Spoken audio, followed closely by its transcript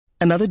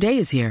Another day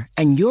is here,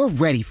 and you're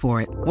ready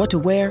for it. What to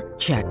wear?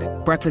 Check.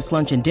 Breakfast,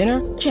 lunch, and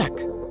dinner? Check.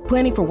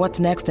 Planning for what's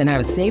next and how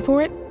to save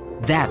for it?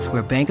 That's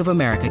where Bank of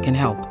America can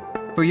help.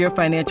 For your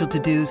financial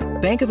to-dos,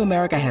 Bank of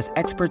America has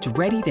experts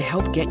ready to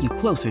help get you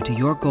closer to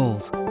your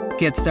goals.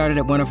 Get started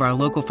at one of our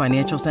local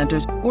financial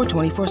centers or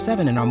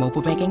 24/7 in our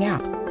mobile banking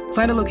app.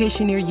 Find a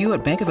location near you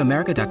at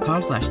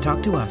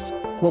bankofamerica.com/talktous.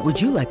 What would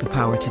you like the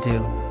power to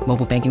do?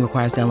 Mobile banking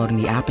requires downloading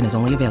the app and is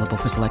only available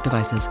for select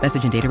devices.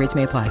 Message and data rates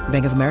may apply.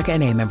 Bank of America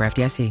N.A., member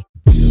FDIC.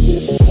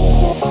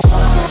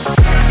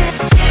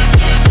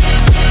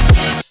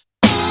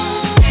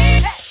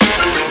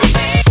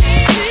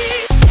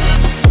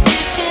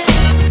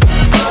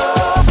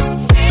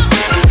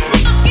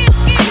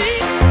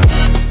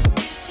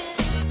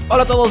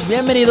 Hola a todos,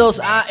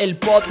 bienvenidos a el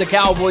Pod de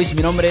Cowboys.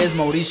 Mi nombre es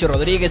Mauricio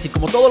Rodríguez y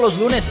como todos los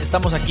lunes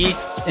estamos aquí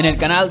en el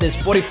canal de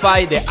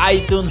Spotify, de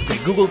iTunes, de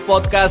Google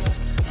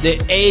Podcasts, de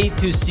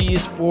A2C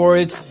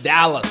Sports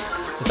Dallas.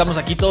 Estamos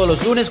aquí todos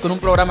los lunes con un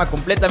programa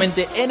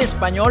completamente en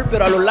español,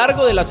 pero a lo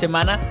largo de la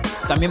semana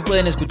también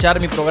pueden escuchar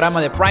mi programa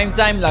de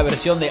Primetime, la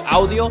versión de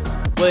audio.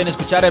 Pueden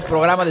escuchar el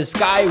programa de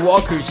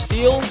Skywalker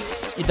Steel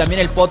y también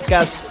el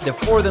podcast de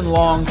Fourth and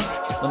Long,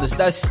 donde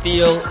está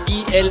Steele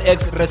y el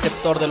ex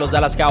receptor de los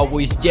Dallas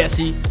Cowboys,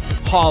 Jesse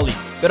Holley.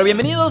 Pero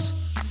bienvenidos,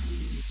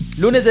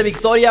 lunes de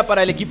victoria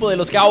para el equipo de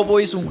los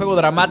Cowboys, un juego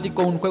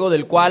dramático, un juego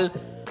del cual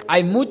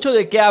hay mucho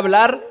de qué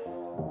hablar.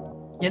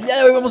 Y el día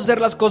de hoy vamos a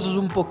hacer las cosas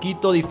un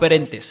poquito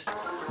diferentes.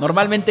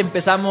 Normalmente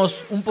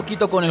empezamos un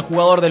poquito con el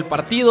jugador del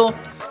partido,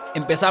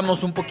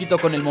 empezamos un poquito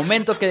con el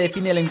momento que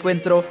define el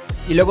encuentro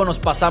y luego nos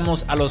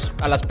pasamos a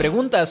las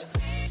preguntas.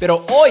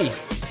 Pero hoy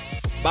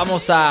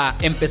vamos a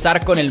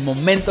empezar con el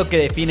momento que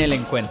define el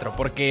encuentro,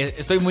 porque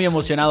estoy muy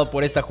emocionado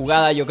por esta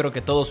jugada. Yo creo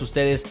que todos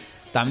ustedes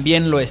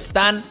también lo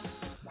están.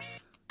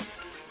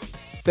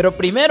 Pero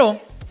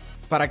primero,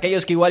 para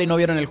aquellos que igual y no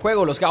vieron el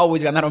juego, los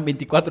Cowboys ganaron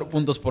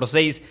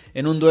 24-6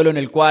 en un duelo en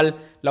el cual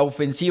la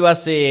ofensiva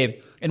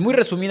en muy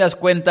resumidas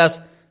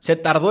cuentas, se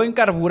tardó en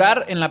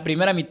carburar en la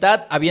primera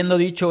mitad. Habiendo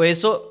dicho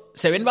eso,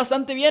 se ven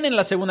bastante bien en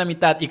la segunda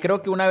mitad y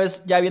creo que una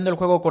vez ya viendo el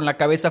juego con la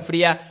cabeza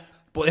fría,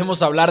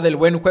 podemos hablar del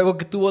buen juego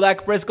que tuvo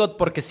Dak Prescott,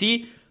 porque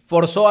sí,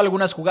 forzó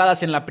algunas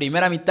jugadas en la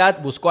primera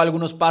mitad, buscó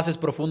algunos pases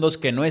profundos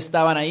que no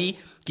estaban ahí,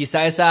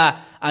 quizá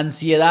esa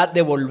ansiedad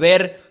de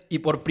volver y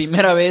por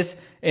primera vez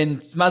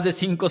en más de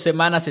 5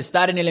 semanas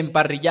estar en el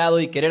emparrillado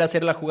y querer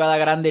hacer la jugada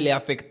grande le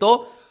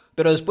afectó,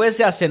 pero después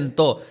se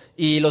asentó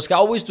y los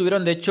Cowboys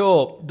tuvieron de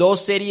hecho 2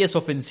 series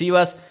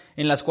ofensivas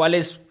en las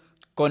cuales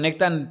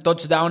conectan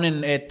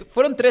touchdown,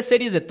 fueron 3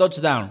 series de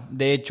touchdown,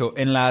 de hecho,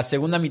 en la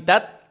segunda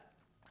mitad.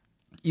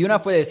 Y una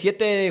fue de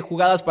 7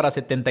 jugadas para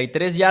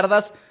 73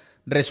 yardas,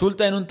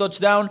 resulta en un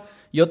touchdown.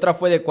 Y otra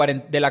fue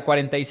de la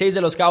 46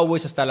 de los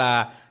Cowboys hasta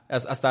la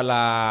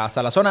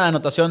zona de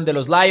anotación de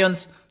los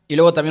Lions. Y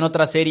luego también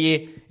otra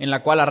serie en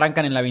la cual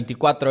arrancan en la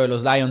 24 de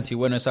los Lions. Y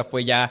bueno, esa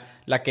fue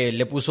ya la que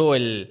le puso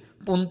el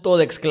punto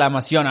de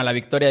exclamación a la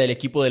victoria del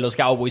equipo de los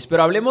Cowboys.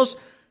 Pero hablemos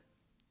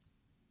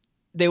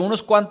de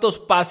unos cuantos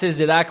pases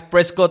de Dak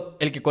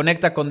Prescott, el que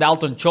conecta con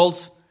Dalton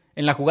Schultz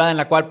en la jugada en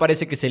la cual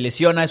parece que se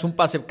lesiona. Es un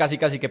pase casi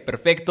que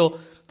perfecto.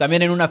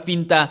 También en una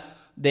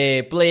finta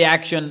de play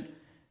action,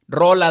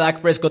 rola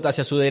Dak Prescott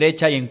hacia su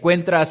derecha y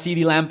encuentra a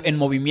CeeDee Lamb en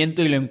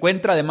movimiento y lo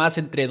encuentra además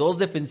entre 2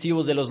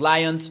 defensivos de los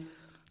Lions.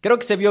 Creo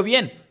que se vio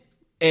bien.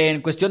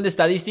 En cuestión de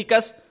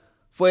estadísticas,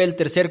 fue el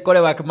tercer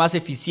quarterback más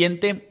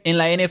eficiente en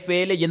la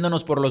NFL,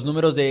 yéndonos por los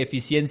números de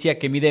eficiencia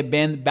que mide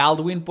Ben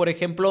Baldwin, por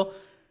ejemplo.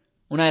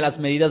 Una de las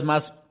medidas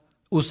más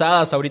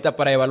usadas ahorita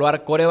para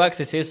evaluar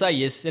quarterbacks es esa,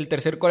 y es el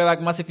tercer quarterback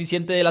más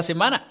eficiente de la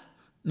semana,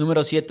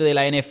 número 7 de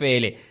la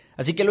NFL.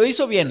 Así que lo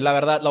hizo bien, la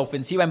verdad. La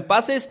ofensiva en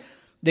pases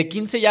de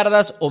 15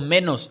 yardas o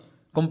menos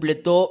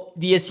completó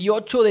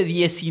 18 de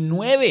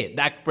 19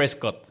 Dak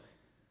Prescott.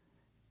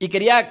 Y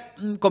quería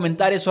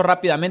comentar eso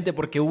rápidamente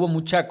porque hubo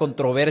mucha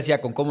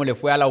controversia con cómo le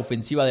fue a la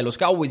ofensiva de los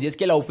Cowboys, y es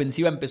que la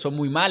ofensiva empezó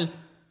muy mal.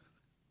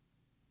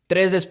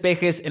 3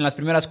 despejes en las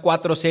primeras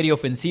 4 series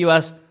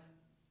ofensivas.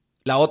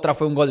 La otra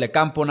fue un gol de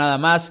campo nada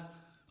más.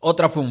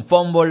 Otra fue un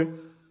fumble.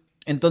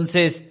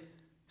 Entonces,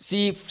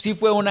 sí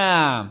fue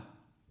una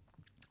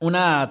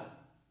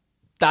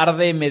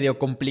tarde medio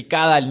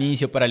complicada al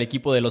inicio para el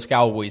equipo de los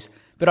Cowboys.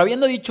 Pero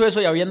habiendo dicho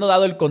eso y habiendo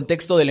dado el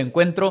contexto del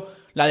encuentro,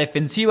 la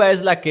defensiva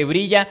es la que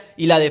brilla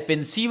y la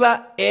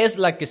defensiva es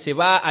la que se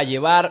va a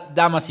llevar,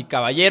 damas y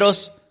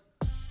caballeros,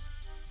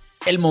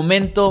 el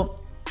momento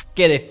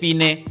que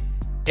define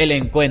el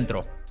encuentro.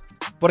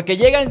 Porque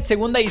llega en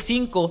 2nd y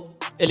 5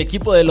 el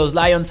equipo de los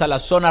Lions a la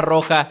zona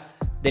roja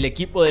del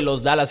equipo de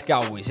los Dallas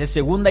Cowboys. Es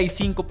 2nd y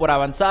 5 por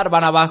avanzar,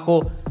 van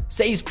abajo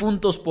 6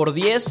 puntos por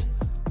 10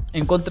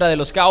 en contra de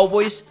los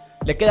Cowboys.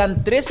 Le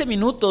quedan 13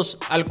 minutos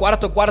al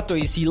cuarto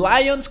y si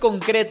Lions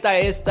concreta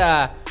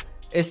esta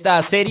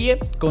serie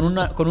con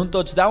un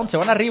touchdown, se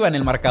van arriba en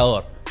el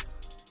marcador.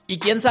 Y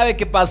quién sabe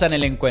qué pasa en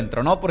el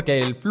encuentro, ¿no? Porque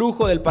el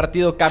flujo del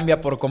partido cambia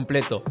por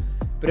completo.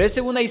 Pero es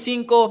 2nd y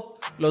 5,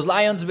 los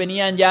Lions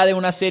venían ya de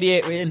una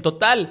serie, en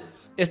total,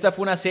 esta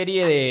fue una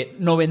serie de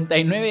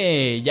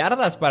 99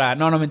 yardas para...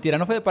 No, mentira,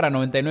 no fue para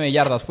 99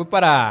 yardas, fue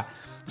para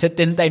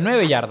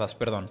 79 yardas,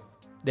 perdón,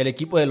 del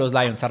equipo de los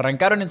Lions.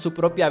 Arrancaron en su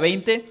propia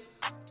 20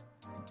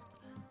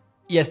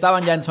 y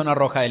estaban ya en zona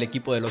roja del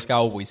equipo de los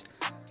Cowboys.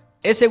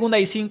 Es 2nd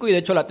y 5 y de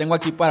hecho la tengo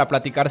aquí para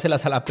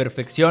platicárselas a la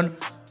perfección.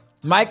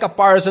 Micah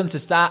Parsons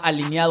está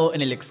alineado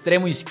en el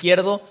extremo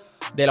izquierdo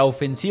de la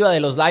ofensiva de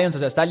los Lions, o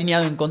sea, está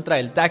alineado en contra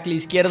del tackle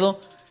izquierdo.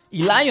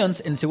 Y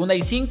Lions en 2nd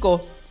y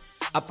 5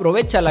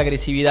 aprovecha la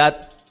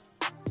agresividad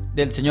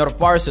del señor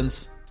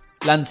Parsons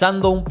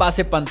lanzando un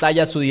pase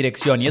pantalla a su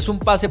dirección. Y es un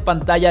pase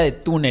pantalla de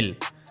túnel,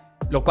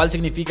 lo cual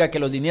significa que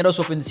los linieros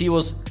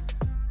ofensivos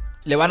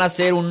le van a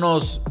hacer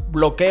unos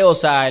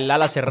bloqueos al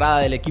ala cerrada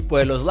del equipo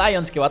de los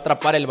Lions, que va a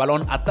atrapar el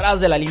balón atrás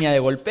de la línea de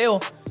golpeo.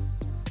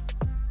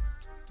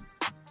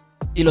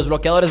 Y los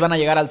bloqueadores van a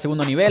llegar al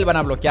segundo nivel, van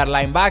a bloquear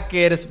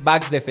linebackers,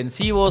 backs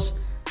defensivos.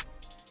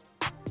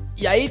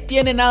 Y ahí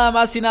tiene nada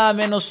más y nada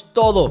menos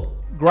todo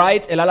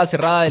Wright, el ala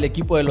cerrada del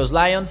equipo de los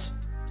Lions,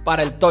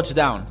 para el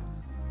touchdown.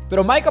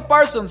 Pero Micah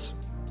Parsons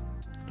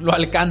lo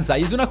alcanza.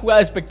 Y es una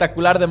jugada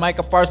espectacular de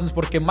Micah Parsons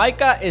porque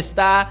Micah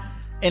está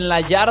en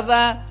la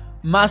yarda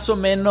más o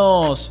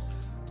menos...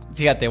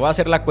 Fíjate, voy a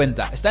hacer la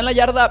cuenta. Está en la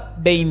yarda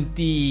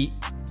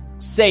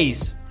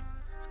 26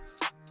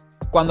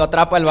 cuando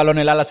atrapa el balón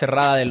el ala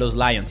cerrada de los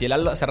Lions. Y el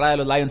ala cerrada de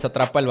los Lions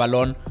atrapa el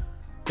balón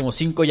como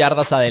 5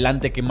 yardas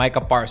adelante que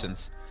Micah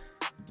Parsons.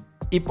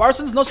 Y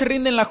Parsons no se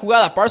rinde en la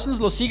jugada.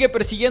 Parsons lo sigue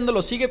persiguiendo.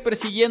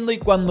 Y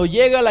cuando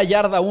llega a la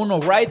yarda 1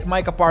 Wright,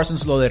 Micah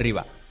Parsons lo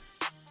derriba.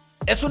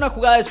 Es una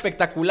jugada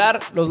espectacular.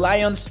 Los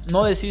Lions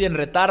no deciden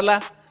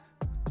retarla.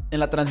 En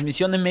la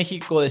transmisión de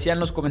México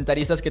decían los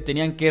comentaristas que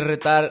tenían que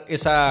retar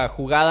esa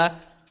jugada,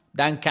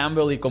 Dan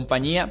Campbell y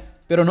compañía.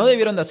 Pero no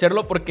debieron de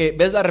hacerlo porque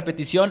ves la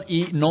repetición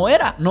y no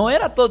era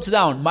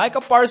touchdown.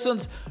 Micah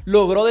Parsons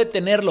logró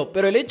detenerlo,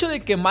 pero el hecho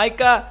de que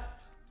Micah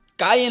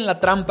cae en la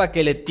trampa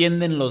que le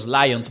tienden los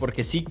Lions,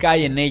 porque sí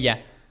cae en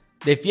ella,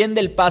 defiende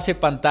el pase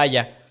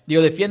pantalla,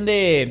 no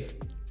defiende,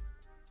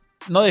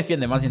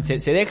 más bien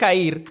se deja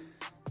ir,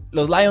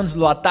 los Lions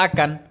lo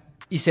atacan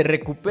y se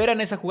recupera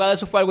en esa jugada.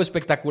 Eso fue algo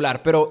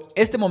espectacular, pero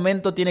este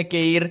momento tiene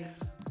que ir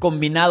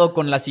combinado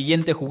con la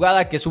siguiente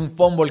jugada, que es un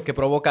fumble que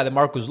provoca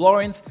DeMarcus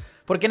Lawrence.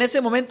 Porque en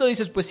ese momento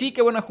dices, pues sí,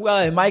 qué buena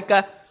jugada de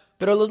Micah,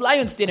 pero los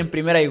Lions tienen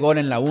primera y gol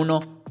en la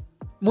 1.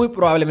 Muy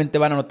probablemente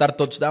van a anotar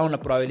touchdown. La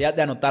probabilidad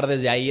de anotar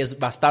desde ahí es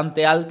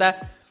bastante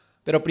alta.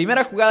 Pero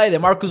primera jugada y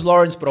DeMarcus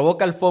Lawrence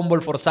provoca el fumble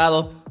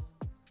forzado.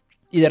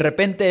 Y de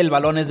repente el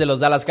balón es de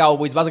los Dallas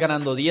Cowboys. Vas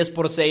ganando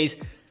 10-6.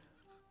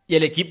 Y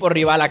el equipo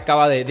rival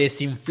acaba de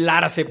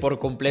desinflarse por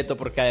completo.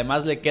 Porque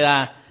además le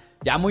queda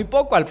ya muy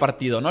poco al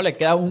partido, ¿no? Le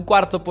queda un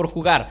cuarto por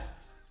jugar.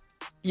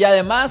 Y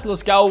además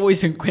los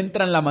Cowboys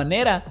encuentran la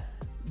manera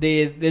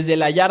de, desde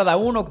la yarda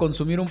 1,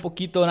 consumir un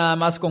poquito nada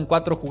más con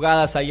 4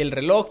 jugadas ahí el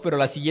reloj, pero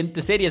la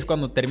siguiente serie es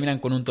cuando terminan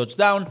con un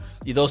touchdown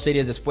y 2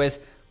 series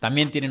después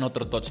también tienen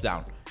otro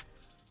touchdown.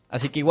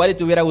 Así que igual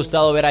te hubiera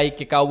gustado ver ahí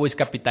que Cowboys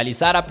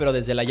capitalizara, pero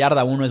desde la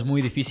yarda 1 es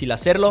muy difícil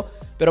hacerlo.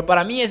 Pero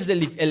para mí ese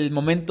es el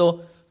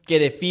momento que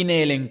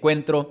define el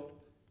encuentro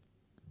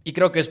y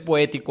creo que es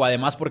poético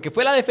además porque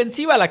fue la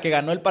defensiva la que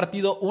ganó el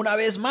partido una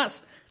vez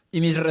más.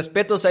 Y mis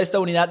respetos a esta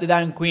unidad de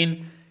Dan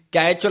Quinn que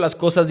ha hecho las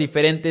cosas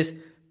diferentes,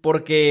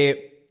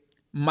 porque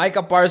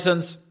Micah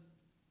Parsons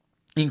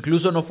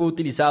incluso no fue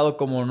utilizado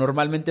como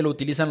normalmente lo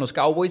utilizan los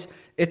Cowboys.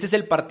 Este es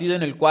el partido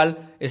en el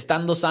cual,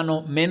 estando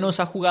sano, menos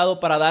ha jugado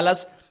para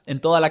Dallas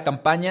en toda la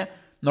campaña.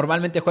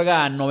 Normalmente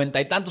juega a 90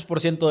 y tantos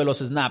 % de los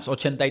snaps,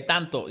 80 y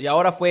tanto, y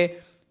ahora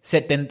fue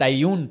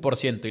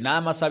 71%, y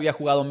nada más había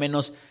jugado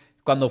menos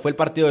cuando fue el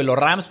partido de los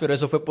Rams, pero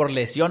eso fue por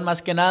lesión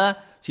más que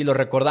nada. Si lo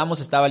recordamos,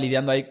 estaba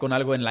lidiando ahí con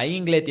algo en la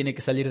ingle, tiene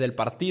que salir del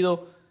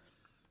partido.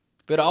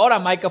 Pero ahora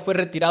Micah fue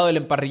retirado del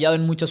emparrillado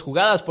en muchas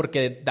jugadas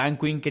porque Dan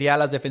Quinn quería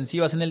las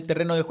defensivas en el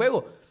terreno de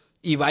juego.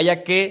 Y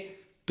vaya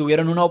que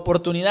tuvieron una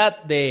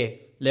oportunidad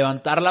de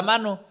levantar la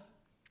mano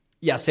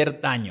y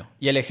hacer daño.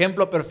 Y el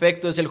ejemplo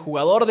perfecto es el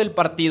jugador del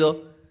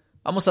partido.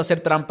 Vamos a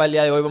hacer trampa el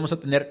día de hoy, vamos a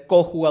tener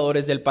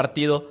cojugadores del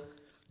partido.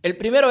 El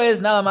primero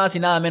es nada más y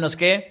nada menos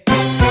que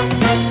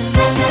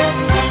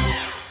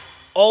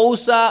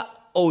Osa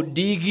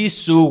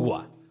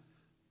Odighizuwa.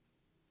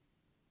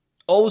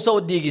 Osa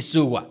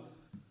Odighizuwa.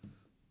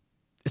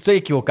 Estoy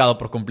equivocado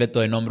por completo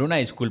de nombre, una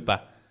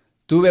disculpa.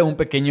 Tuve un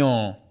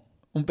pequeño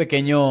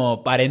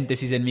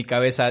paréntesis en mi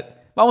cabeza.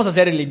 Vamos a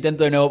hacer el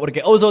intento de nuevo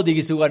porque Osa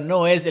Odighizuwa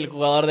no es el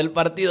jugador del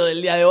partido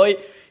del día de hoy.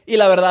 Y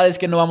la verdad es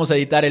que no vamos a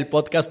editar el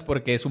podcast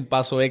porque es un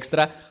paso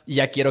extra y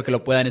ya quiero que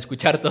lo puedan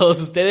escuchar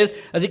todos ustedes.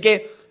 Así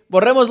que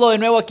borrémoslo de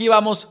nuevo, aquí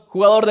vamos.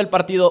 Jugador del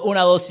partido,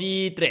 1, 2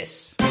 y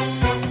 3.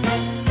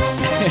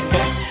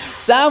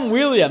 Sam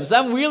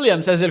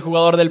Williams es el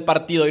jugador del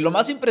partido. Y lo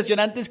más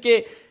impresionante es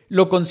que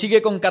lo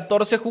consigue con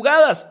 14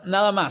 jugadas,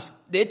 nada más.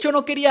 De hecho,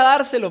 no quería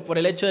dárselo por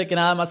el hecho de que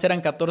nada más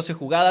eran 14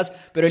 jugadas,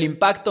 pero el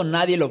impacto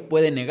nadie lo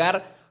puede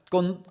negar.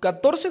 Con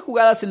 14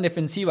 jugadas en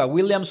defensiva,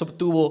 Williams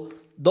obtuvo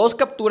 2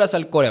 capturas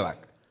al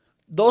quarterback,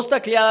 2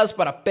 tacleadas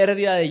para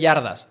pérdida de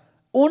yardas,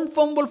 Un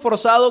fumble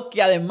forzado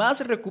que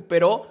además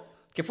recuperó,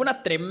 que fue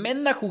una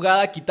tremenda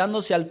jugada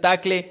quitándose al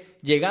tackle,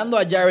 llegando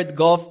a Jared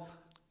Goff,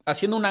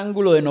 haciendo un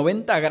ángulo de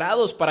 90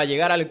 grados para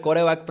llegar al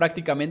quarterback,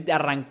 prácticamente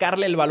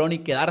arrancarle el balón y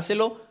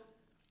quedárselo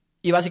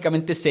y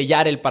básicamente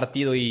sellar el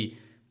partido y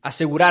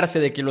asegurarse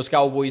de que los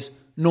Cowboys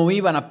no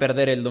iban a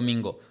perder el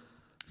domingo.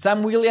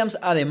 Sam Williams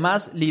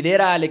además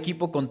lidera al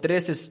equipo con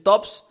 3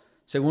 stops,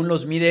 según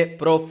los mide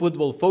Pro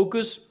Football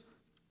Focus,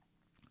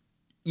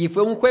 y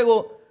fue un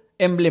juego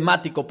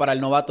emblemático para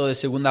el novato de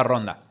segunda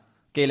ronda,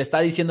 que le está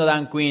diciendo a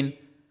Dan Quinn: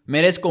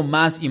 merezco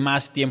más y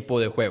más tiempo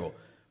de juego.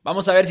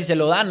 Vamos a ver si se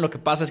lo dan. Lo que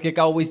pasa es que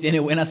Cowboys tiene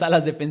buenas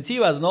alas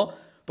defensivas, ¿no?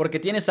 Porque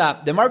tienes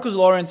a DeMarcus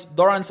Lawrence,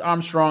 Dorrance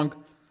Armstrong,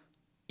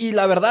 y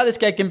la verdad es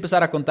que hay que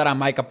empezar a contar a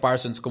Micah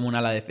Parsons como un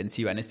ala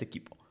defensiva en este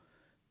equipo.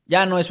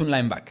 Ya no es un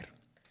linebacker.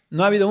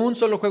 No ha habido un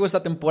solo juego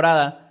esta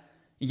temporada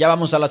y ya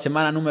vamos a la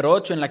semana número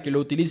 8 en la que lo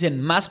utilicen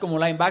más como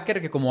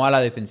linebacker que como ala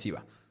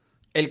defensiva.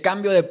 El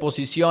cambio de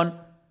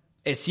posición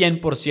es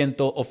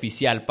 100%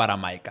 oficial para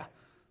Micah.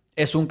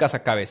 Es un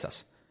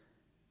cazacabezas.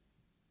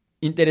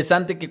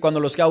 Interesante que cuando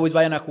los Cowboys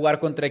vayan a jugar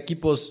contra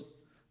equipos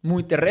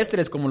muy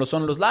terrestres como lo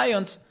son los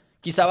Lions,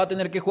 quizá va a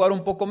tener que jugar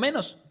un poco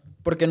menos,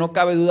 porque no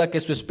cabe duda que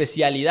su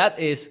especialidad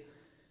es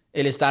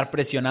el estar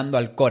presionando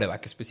al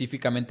quarterback,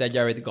 específicamente a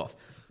Jared Goff.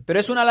 Pero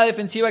es una ala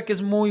defensiva que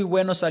es muy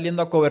bueno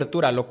saliendo a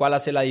cobertura, lo cual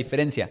hace la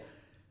diferencia.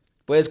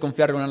 Puedes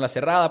confiarle una ala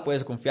cerrada,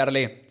 puedes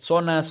confiarle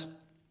zonas.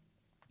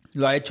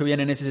 Lo ha hecho bien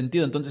en ese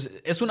sentido. Entonces,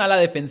 es una ala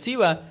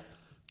defensiva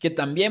que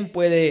también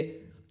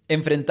puede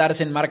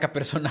enfrentarse en marca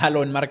personal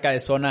o en marca de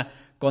zona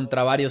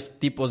contra varios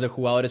tipos de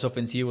jugadores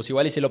ofensivos.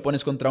 Igual y si lo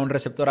pones contra un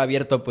receptor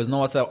abierto, pues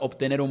no vas a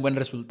obtener un buen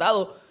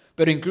resultado.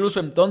 Pero incluso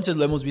entonces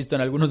lo hemos visto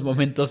en algunos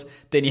momentos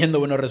teniendo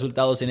buenos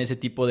resultados en ese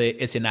tipo de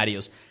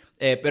escenarios.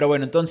 Pero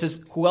bueno,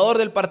 entonces, jugador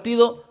del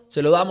partido,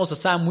 se lo damos a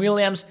Sam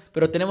Williams,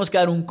 pero tenemos que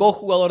dar un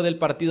cojugador del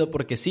partido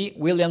porque sí,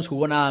 Williams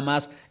jugó nada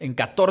más en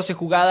 14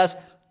 jugadas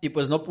y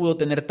pues no pudo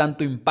tener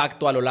tanto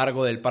impacto a lo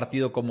largo del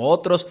partido como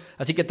otros.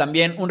 Así que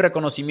también un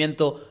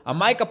reconocimiento a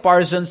Micah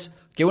Parsons,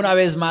 que una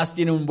vez más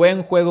tiene un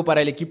buen juego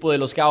para el equipo de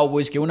los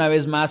Cowboys, que una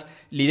vez más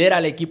lidera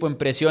al equipo en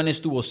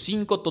presiones, tuvo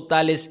 5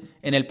 totales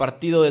en el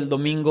partido del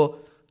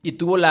domingo y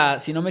tuvo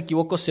la, si no me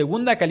equivoco,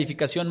 segunda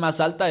calificación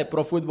más alta de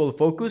Pro Football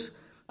Focus,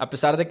 a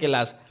pesar de que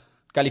las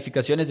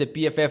calificaciones de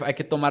PFF hay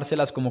que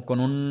tomárselas como con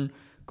un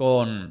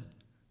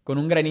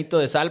granito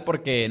de sal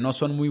porque no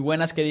son muy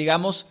buenas que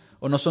digamos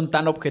o no son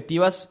tan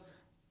objetivas.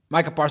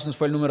 Micah Parsons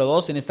fue el número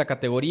 2 en esta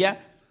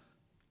categoría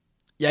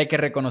y hay que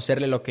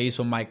reconocerle lo que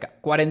hizo Micah.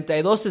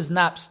 42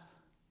 snaps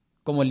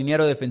como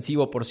liniero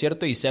defensivo, por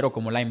cierto, y 0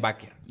 como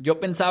linebacker.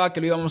 Yo pensaba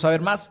que lo íbamos a ver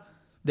más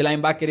de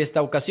linebacker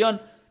esta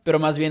ocasión, pero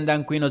más bien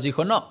Dan Quinn nos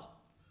dijo no.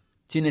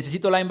 Si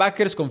necesito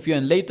linebackers, confío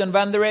en Leighton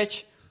Vander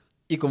Esch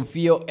y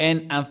confío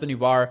en Anthony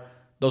Barr,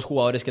 2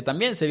 jugadores que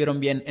también se vieron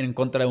bien en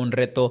contra de un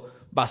reto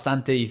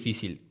bastante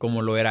difícil,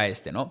 como lo era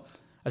este, ¿no?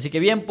 Así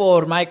que bien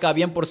por Micah,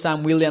 bien por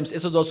Sam Williams,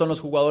 esos 2 son los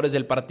jugadores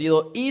del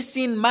partido. Y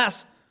sin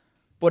más,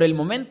 por el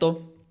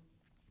momento,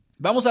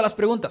 vamos a las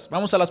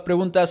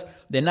preguntas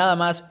de nada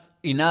más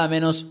y nada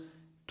menos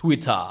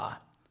Twitter.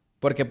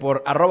 Porque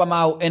por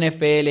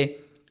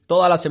 @MauNFL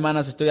todas las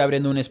semanas estoy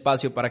abriendo un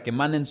espacio para que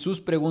manden sus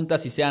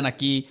preguntas y sean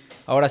aquí,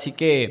 ahora sí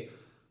que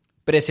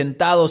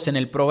presentados en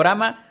el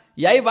programa.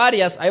 Y hay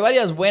varias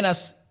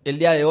buenas el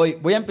día de hoy.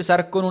 Voy a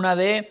empezar con una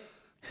de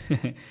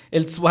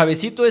el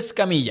suavecito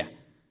Escamilla,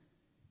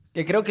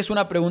 que creo que es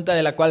una pregunta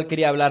de la cual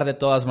quería hablar de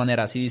todas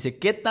maneras. Y dice,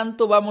 ¿qué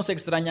tanto vamos a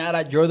extrañar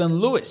a Jordan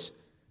Lewis?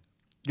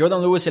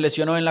 Jordan Lewis se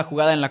lesionó en la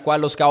jugada en la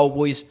cual los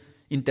Cowboys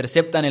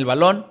interceptan el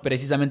balón.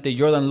 Precisamente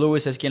Jordan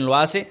Lewis es quien lo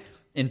hace.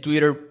 En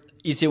Twitter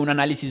hice un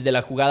análisis de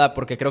la jugada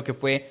porque creo que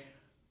fue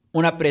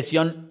una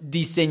presión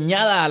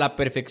diseñada a la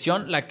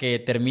perfección la que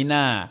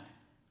termina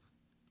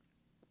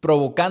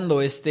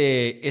provocando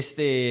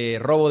este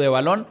robo de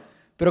balón.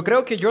 Pero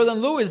creo que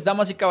Jordan Lewis,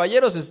 damas y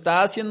caballeros,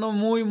 está siendo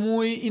muy,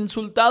 muy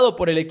insultado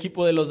por el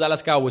equipo de los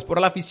Dallas Cowboys, por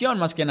la afición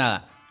más que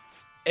nada.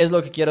 Es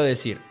lo que quiero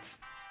decir.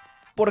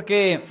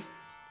 Porque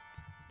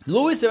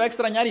Lewis se va a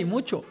extrañar y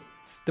mucho.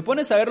 Te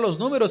pones a ver los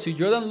números y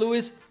Jordan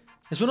Lewis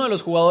es uno de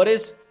los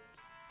jugadores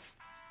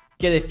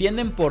que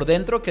defienden por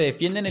dentro, que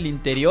defienden el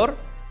interior,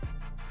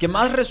 que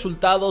más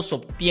resultados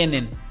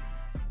obtienen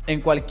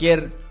en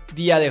cualquier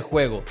día de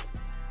juego.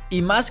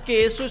 Y más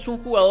que eso, es un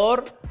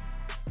jugador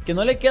que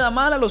no le queda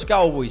mal a los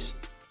Cowboys.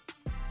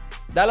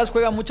 Dallas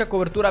juega mucha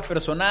cobertura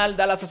personal,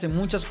 Dallas hace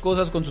muchas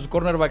cosas con sus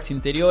cornerbacks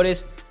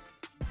interiores.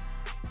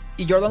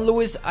 Y Jordan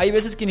Lewis hay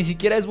veces que ni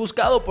siquiera es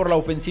buscado por la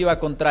ofensiva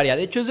contraria.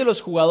 De hecho, es de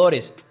los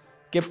jugadores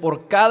que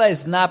por cada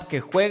snap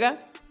que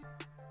juega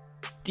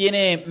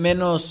tiene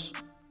menos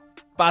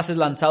pases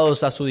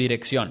lanzados a su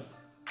dirección.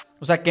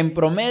 O sea que en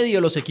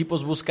promedio los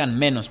equipos buscan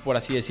menos, por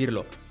así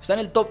decirlo. Está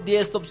en el top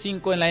 10, top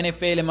 5 en la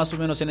NFL más o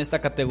menos en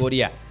esta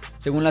categoría,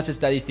 según las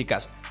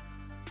estadísticas.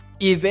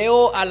 Y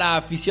veo a la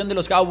afición de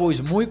los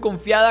Cowboys muy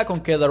confiada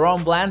con que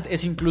DaRon Bland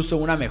es incluso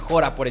una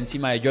mejora por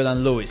encima de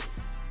Jordan Lewis.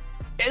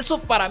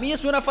 Eso para mí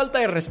es una falta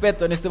de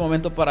respeto en este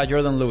momento para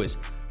Jordan Lewis.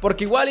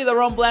 Porque igual y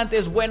DaRon Bland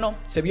es bueno,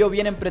 se vio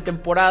bien en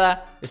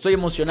pretemporada, estoy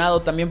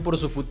emocionado también por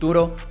su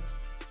futuro.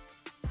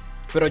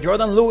 Pero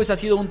Jordan Lewis ha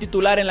sido un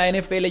titular en la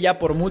NFL ya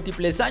por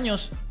múltiples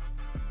años.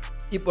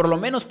 Y por lo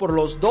menos por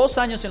los 2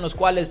 años en los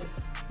cuales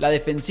la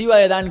defensiva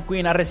de Dan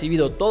Quinn ha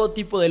recibido todo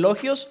tipo de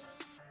elogios,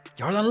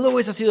 Jordan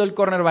Lewis ha sido el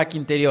cornerback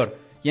interior.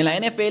 Y en la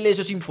NFL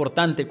eso es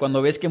importante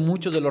cuando ves que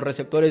muchos de los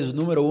receptores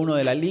número 1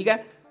 de la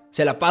liga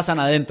se la pasan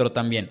adentro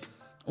también.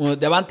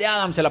 Devante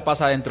Adams se la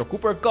pasa adentro.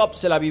 Cooper Kupp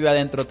se la vive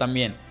adentro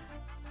también.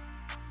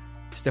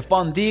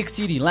 Stephon Diggs,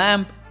 CeeDee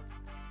Lamb.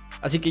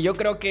 Así que yo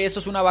creo que eso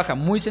es una baja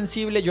muy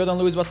sensible. Jordan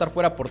Lewis va a estar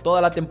fuera por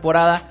toda la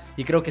temporada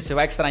y creo que se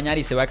va a extrañar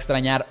y se va a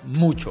extrañar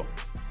mucho.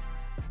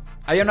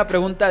 Había una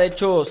pregunta de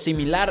hecho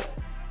similar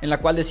en la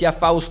cual decía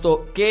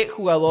Fausto, ¿qué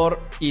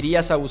jugador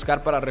irías a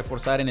buscar para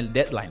reforzar en el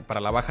deadline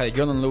para la baja de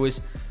Jordan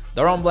Lewis,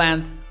 DaRon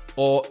Bland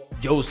o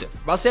Joseph?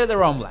 Va a ser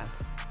DaRon Bland.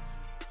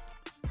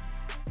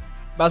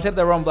 Va a ser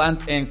DaRon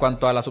Bland en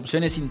cuanto a las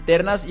opciones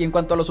internas. Y en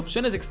cuanto a las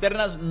opciones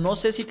externas, no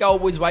sé si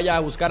Cowboys vaya a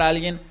buscar a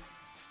alguien.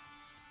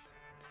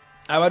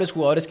 Hay varios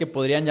jugadores que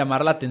podrían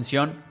llamar la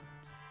atención,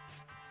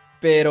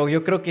 pero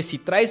yo creo que si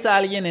traes a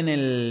alguien en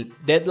el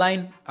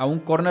deadline, a un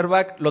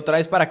cornerback, lo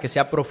traes para que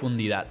sea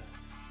profundidad.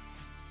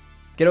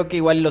 Creo que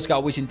igual los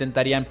Cowboys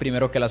intentarían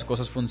primero que las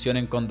cosas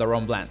funcionen con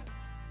DaRon Bland.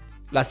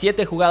 Las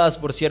 7 jugadas,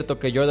 por cierto,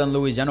 que Jordan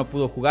Lewis ya no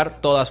pudo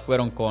jugar, todas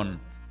fueron con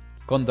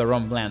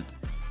DaRon Bland.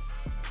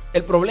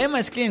 El problema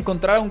es que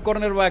encontrar un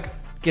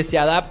cornerback que se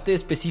adapte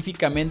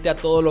específicamente a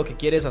todo lo que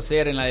quieres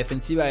hacer en la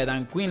defensiva de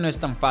Dan Quinn no es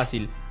tan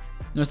fácil.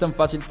 No es tan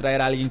fácil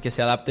traer a alguien que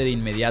se adapte de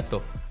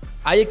inmediato.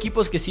 Hay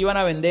equipos que sí van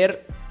a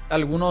vender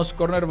algunos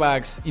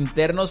cornerbacks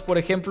internos, por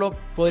ejemplo,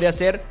 podría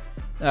ser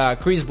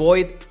Chris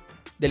Boyd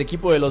del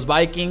equipo de los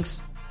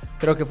Vikings.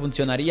 Creo que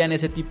funcionaría en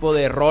ese tipo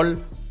de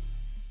rol.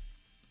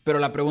 Pero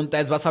la pregunta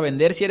es, ¿vas a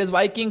vender si eres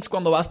Vikings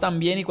cuando vas tan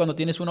bien y cuando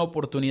tienes una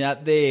oportunidad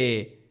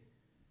de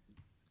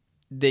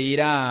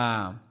ir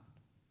a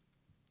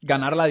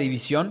ganar la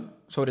división?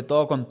 Sobre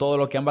todo con todo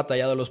lo que han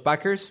batallado los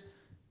Packers.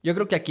 Yo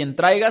creo que a quien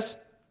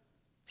traigas,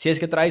 si es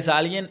que traes a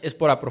alguien, es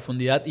por la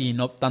profundidad y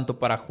no tanto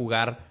para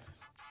jugar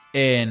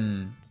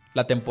en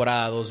la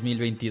temporada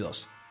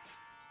 2022.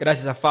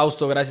 Gracias a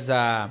Fausto, gracias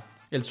a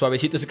el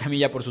suavecito ese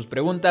Camilla por sus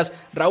preguntas.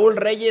 Raúl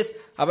Reyes,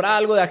 ¿habrá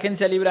algo de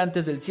agencia libre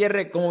antes del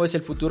cierre? ¿Cómo ves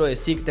el futuro de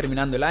Zeke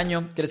terminando el año?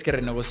 ¿Crees que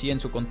renegocien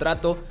su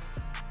contrato?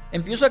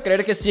 Empiezo a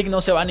creer que Zeke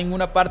no se va a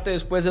ninguna parte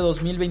después de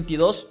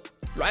 2022.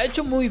 Lo ha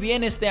hecho muy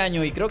bien este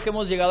año y creo que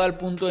hemos llegado al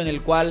punto en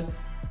el cual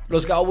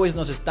los Cowboys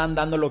nos están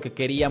dando lo que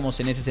queríamos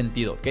en ese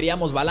sentido.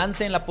 Queríamos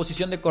balance en la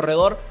posición de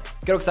corredor.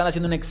 Creo que están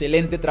haciendo un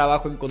excelente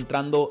trabajo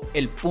encontrando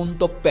el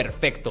punto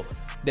perfecto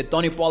de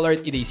Tony Pollard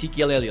y de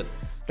Ezekiel Elliott.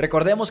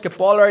 Recordemos que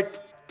Pollard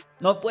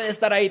no puede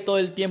estar ahí todo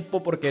el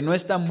tiempo porque no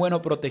es tan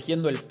bueno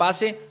protegiendo el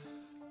pase.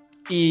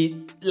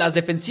 Y las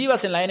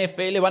defensivas en la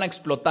NFL van a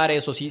explotar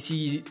eso.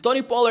 Si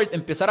Tony Pollard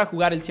empezara a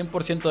jugar el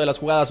 100% de las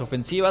jugadas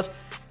ofensivas,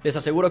 les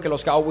aseguro que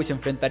los Cowboys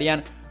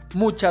enfrentarían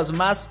muchas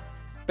más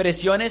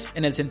presiones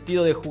en el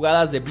sentido de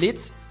jugadas de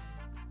blitz,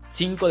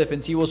 5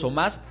 defensivos o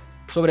más,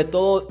 sobre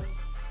todo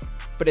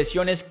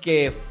presiones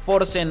que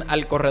forcen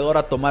al corredor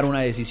a tomar una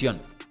decisión.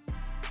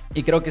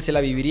 Y creo que se la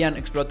vivirían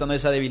explotando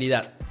esa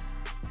debilidad.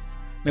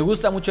 Me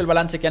gusta mucho el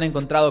balance que han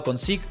encontrado con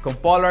Zeke, con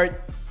Pollard.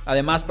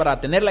 Además, para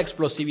tener la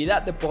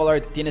explosividad de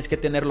Pollard tienes que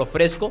tenerlo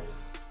fresco.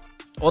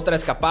 Otra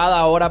escapada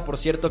ahora, por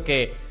cierto,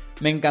 que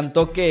me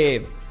encantó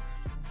que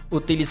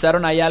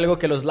utilizaron ahí algo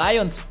que los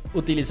Lions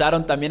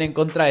utilizaron también en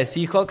contra de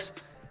Seahawks.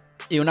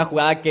 Y una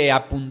jugada que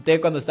apunté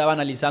cuando estaba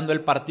analizando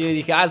el partido y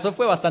dije, eso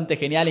fue bastante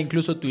genial,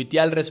 incluso tuiteé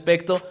al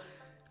respecto.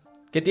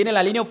 Que tiene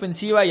la línea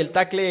ofensiva y el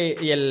tackle,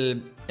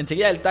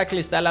 enseguida del tackle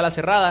está el ala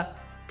cerrada.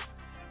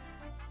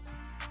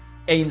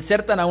 E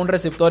insertan a un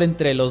receptor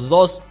entre los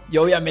dos. Y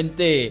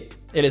obviamente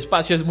el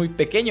espacio es muy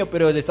pequeño,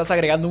 pero le estás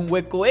agregando un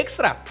hueco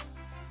extra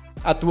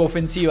a tu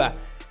ofensiva.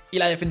 Y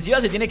la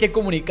defensiva se tiene que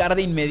comunicar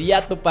de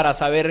inmediato para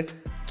saber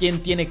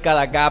quién tiene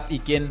cada gap y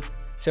quién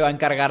se va a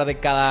encargar de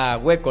cada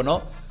hueco,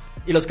 ¿no?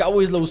 Y los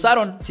Cowboys lo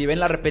usaron. Si ven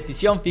la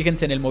repetición,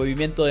 fíjense en el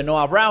movimiento de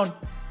Noah Brown.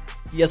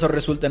 Y eso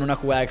resulta en una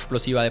jugada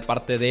explosiva de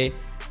parte de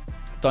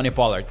Tony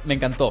Pollard. Me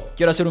encantó.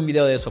 Quiero hacer un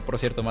video de eso, por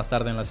cierto, más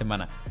tarde en la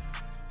semana.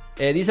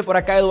 Dice por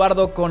acá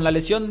Eduardo, con la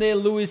lesión de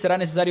Lewis será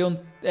necesario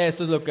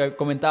esto es lo que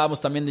comentábamos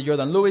también de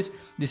Jordan Lewis.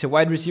 Dice,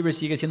 wide receiver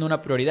sigue siendo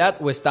una prioridad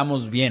o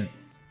estamos bien.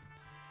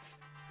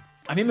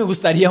 A mí me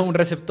gustaría un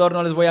receptor,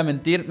 no les voy a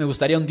mentir. Me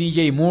gustaría un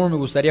DJ Moore, me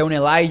gustaría un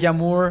Elijah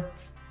Moore,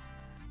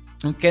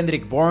 un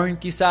Kendrick Bourne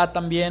quizá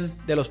también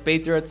de los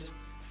Patriots.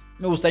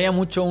 Me gustaría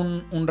mucho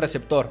un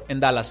receptor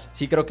en Dallas.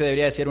 Sí creo que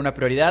debería de ser una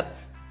prioridad.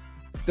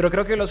 Pero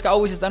creo que los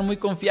Cowboys están muy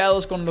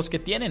confiados con los que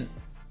tienen.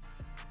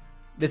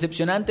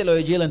 Decepcionante lo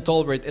de Jalen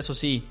Tolbert, eso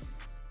sí.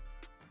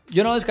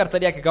 Yo no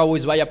descartaría que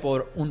Cowboys vaya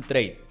por un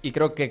trade. Y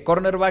creo que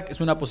cornerback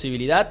es una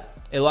posibilidad.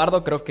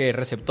 Eduardo, creo que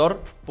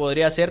receptor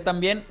podría ser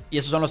también. Y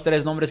esos son los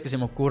 3 nombres que se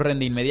me ocurren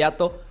de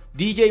inmediato.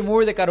 DJ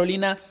Moore de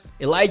Carolina,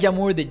 Elijah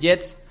Moore de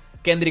Jets,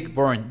 Kendrick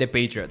Bourne de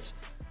Patriots.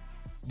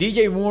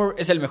 DJ Moore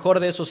es el mejor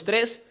de esos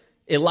 3.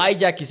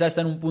 Elijah quizás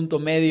está en un punto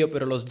medio,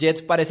 pero los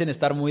Jets parecen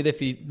estar muy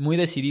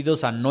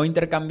decididos a no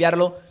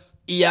intercambiarlo.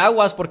 Y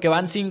aguas porque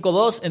van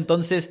 5-2,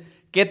 entonces,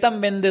 ¿qué tan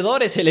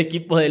vendedor es el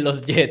equipo de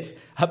los Jets?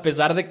 A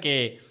pesar de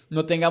que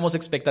no tengamos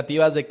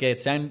expectativas de que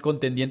sean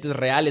contendientes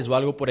reales o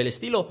algo por el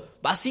estilo.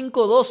 Va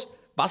 5-2,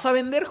 ¿vas a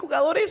vender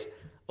jugadores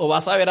o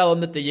vas a ver a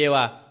dónde te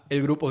lleva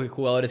el grupo de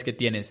jugadores que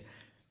tienes?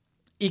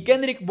 Y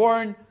Kendrick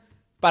Bourne,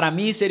 para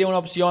mí sería una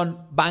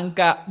opción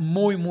banca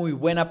muy muy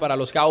buena para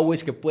los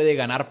Cowboys que puede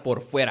ganar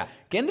por fuera.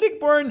 Kendrick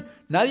Bourne,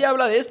 nadie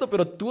habla de esto,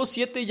 pero tuvo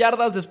 7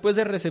 yardas después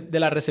de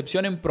la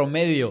recepción en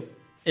promedio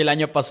el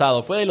año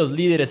pasado. Fue de los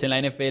líderes en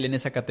la NFL en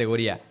esa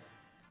categoría.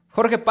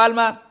 Jorge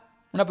Palma,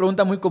 una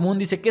pregunta muy común,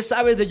 dice, ¿qué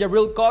sabes de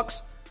Jabril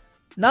Cox?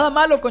 Nada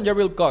malo con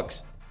Jabril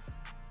Cox.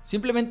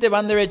 Simplemente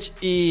Van Der Esch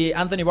y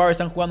Anthony Barr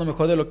están jugando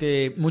mejor de lo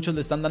que muchos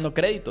le están dando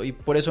crédito y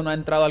por eso no ha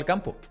entrado al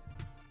campo.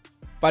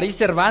 París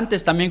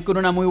Cervantes también con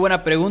una muy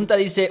buena pregunta.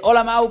 Dice,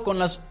 hola Mau, con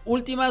las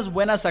últimas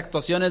buenas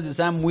actuaciones de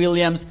Sam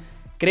Williams,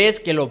 ¿crees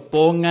que lo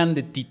pongan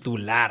de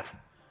titular?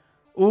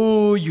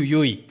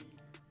 Uy.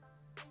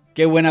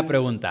 Qué buena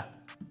pregunta.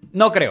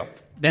 No creo,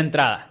 de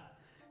entrada.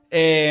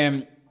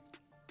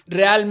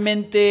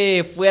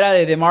 Realmente fuera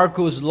de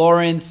DeMarcus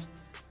Lawrence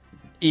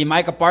y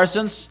Micah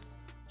Parsons,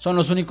 son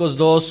los únicos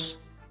 2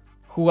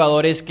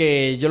 jugadores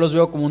que yo los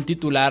veo como un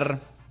titular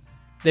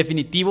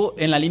definitivo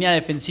en la línea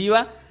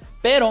defensiva.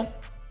 Pero,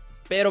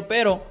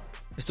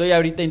 estoy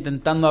ahorita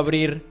intentando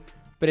abrir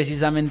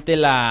precisamente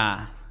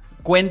la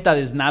cuenta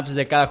de snaps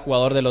de cada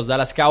jugador de los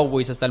Dallas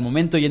Cowboys hasta el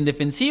momento. Y en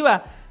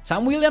defensiva,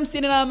 Sam Williams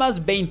tiene nada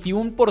más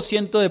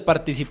 21% de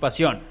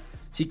participación.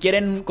 Si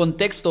quieren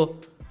contexto,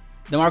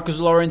 DeMarcus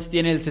Lawrence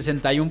tiene el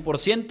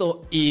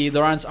 61% y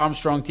Dorance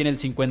Armstrong tiene el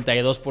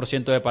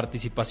 52% de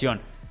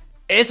participación.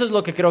 Eso es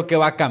lo que creo que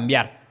va a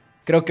cambiar.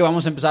 Creo que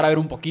vamos a empezar a ver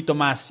un poquito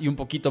más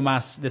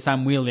de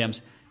Sam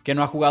Williams, que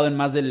no ha jugado en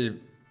más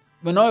del...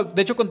 Bueno,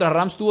 de hecho contra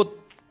Rams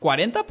tuvo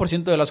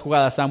 40% de las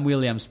jugadas Sam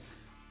Williams.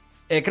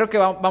 Creo que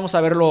vamos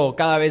a verlo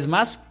cada vez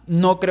más.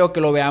 No creo que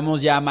lo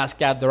veamos ya más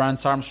que a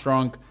Dorance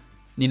Armstrong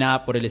ni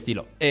nada por el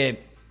estilo.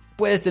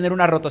 Puedes tener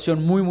una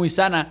rotación muy muy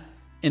sana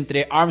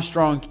entre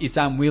Armstrong y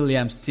Sam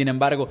Williams, sin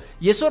embargo.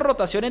 Y eso es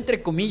rotación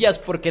entre comillas,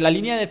 porque la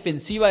línea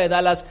defensiva de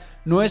Dallas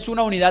no es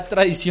una unidad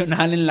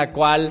tradicional en la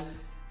cual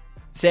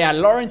sea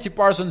Lawrence y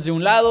Parsons de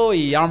un lado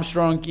y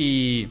Armstrong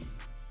y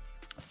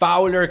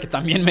Fowler, que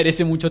también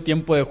merece mucho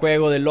tiempo de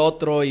juego, del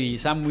otro, y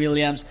Sam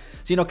Williams,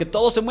 sino que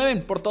todos se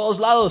mueven por todos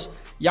lados.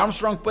 Y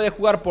Armstrong puede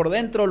jugar por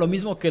dentro, lo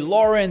mismo que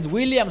Lawrence.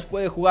 Williams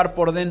puede jugar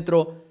por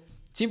dentro.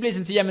 Simple y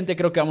sencillamente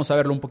creo que vamos a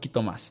verlo un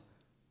poquito más.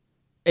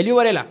 Eliu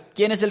Varela,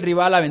 ¿quién es el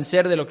rival a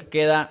vencer de lo que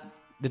queda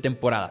de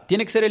temporada?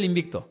 Tiene que ser el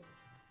invicto.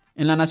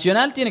 En la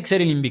nacional tiene que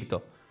ser el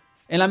invicto.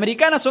 En la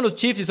americana son los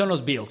Chiefs y son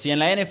los Bills. Y en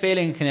la NFL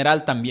en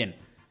general también.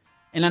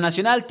 En la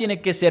nacional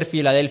tiene que ser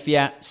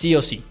Filadelfia sí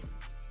o sí.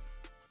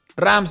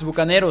 Rams,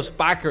 Bucaneros,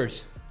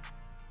 Packers.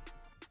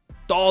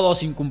 Todos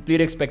sin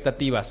cumplir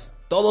expectativas.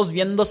 Todos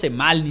viéndose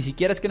mal. Ni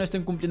siquiera es que no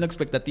estén cumpliendo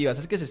expectativas.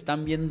 Es que se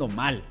están viendo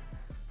mal.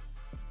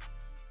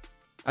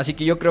 Así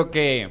que yo creo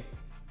que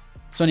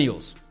son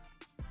Eagles.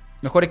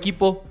 Mejor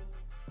equipo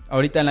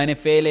ahorita en la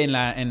NFL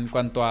en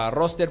cuanto a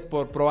roster,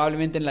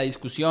 probablemente en la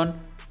discusión.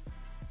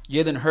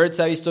 Jalen Hurts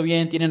se ha visto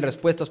bien, tienen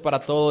respuestas para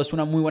todo, es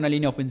una muy buena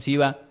línea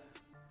ofensiva.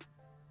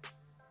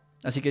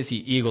 Así que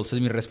sí, Eagles es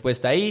mi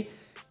respuesta ahí.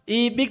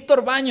 Y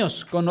Víctor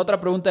Baños con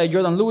otra pregunta de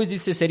Jordan Lewis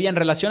dice, ¿sería en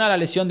relación a la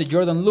lesión de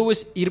Jordan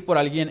Lewis ir por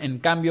alguien en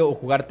cambio o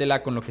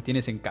jugártela con lo que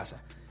tienes en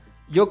casa?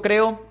 Yo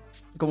creo,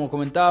 como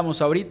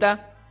comentábamos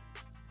ahorita,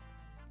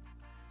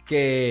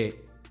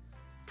 que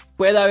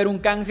puede haber un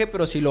canje,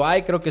 pero si lo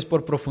hay, creo que es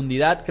por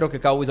profundidad. Creo que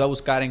Cowboys va a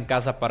buscar en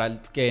casa para el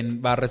que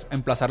va a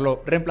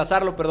reemplazarlo,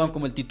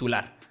 como el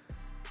titular.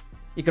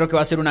 Y creo que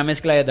va a ser una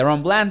mezcla de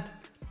Deron Bland.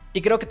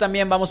 Y creo que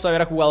también vamos a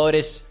ver a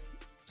jugadores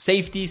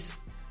safeties,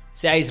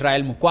 sea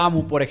Israel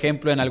Mukuamu, por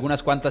ejemplo, en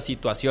algunas cuantas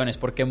situaciones.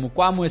 Porque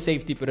Mukuamu es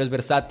safety, pero es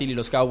versátil y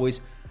los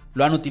Cowboys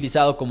lo han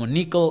utilizado como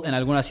nickel en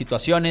algunas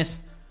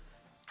situaciones.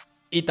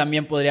 Y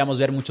también podríamos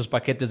ver muchos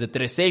paquetes de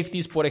 3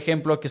 safeties, por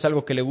ejemplo, que es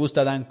algo que le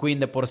gusta a Dan Quinn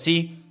de por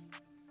sí.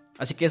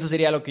 Así que eso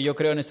sería lo que yo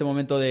creo en este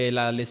momento de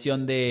la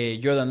lesión de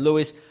Jordan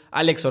Lewis.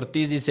 Alex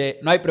Ortiz dice,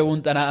 no hay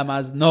pregunta nada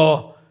más.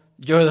 No,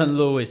 Jordan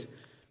Lewis.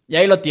 Y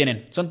ahí lo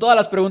tienen. Son todas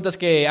las preguntas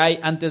que hay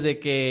antes de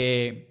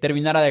que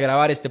terminara de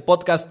grabar este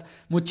podcast.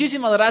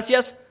 Muchísimas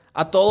gracias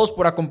a todos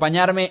por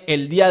acompañarme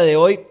el día de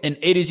hoy en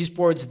ADC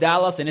Sports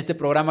Dallas, en este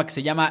programa que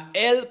se llama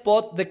El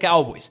Pod de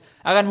Cowboys.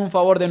 Háganme un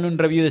favor, denle un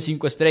review de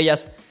 5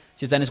 estrellas.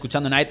 Si están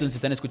escuchando en iTunes, si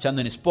están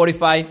escuchando en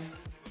Spotify.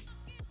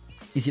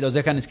 Y si los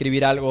dejan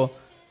escribir algo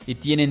y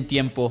tienen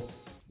tiempo,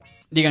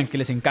 digan que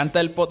les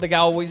encanta el Pod de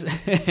Cowboys.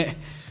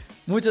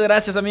 Muchas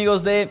gracias,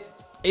 amigos de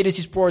ADC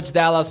Sports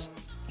Dallas.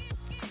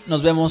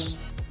 Nos vemos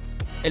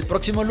el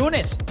próximo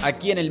lunes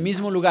aquí en el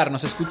mismo lugar.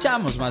 Nos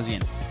escuchamos más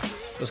bien.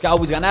 Los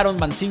Cowboys ganaron,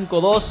 van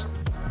 5-2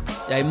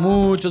 y hay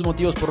muchos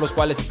motivos por los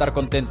cuales estar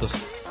contentos.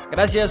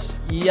 Gracias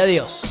y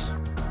adiós.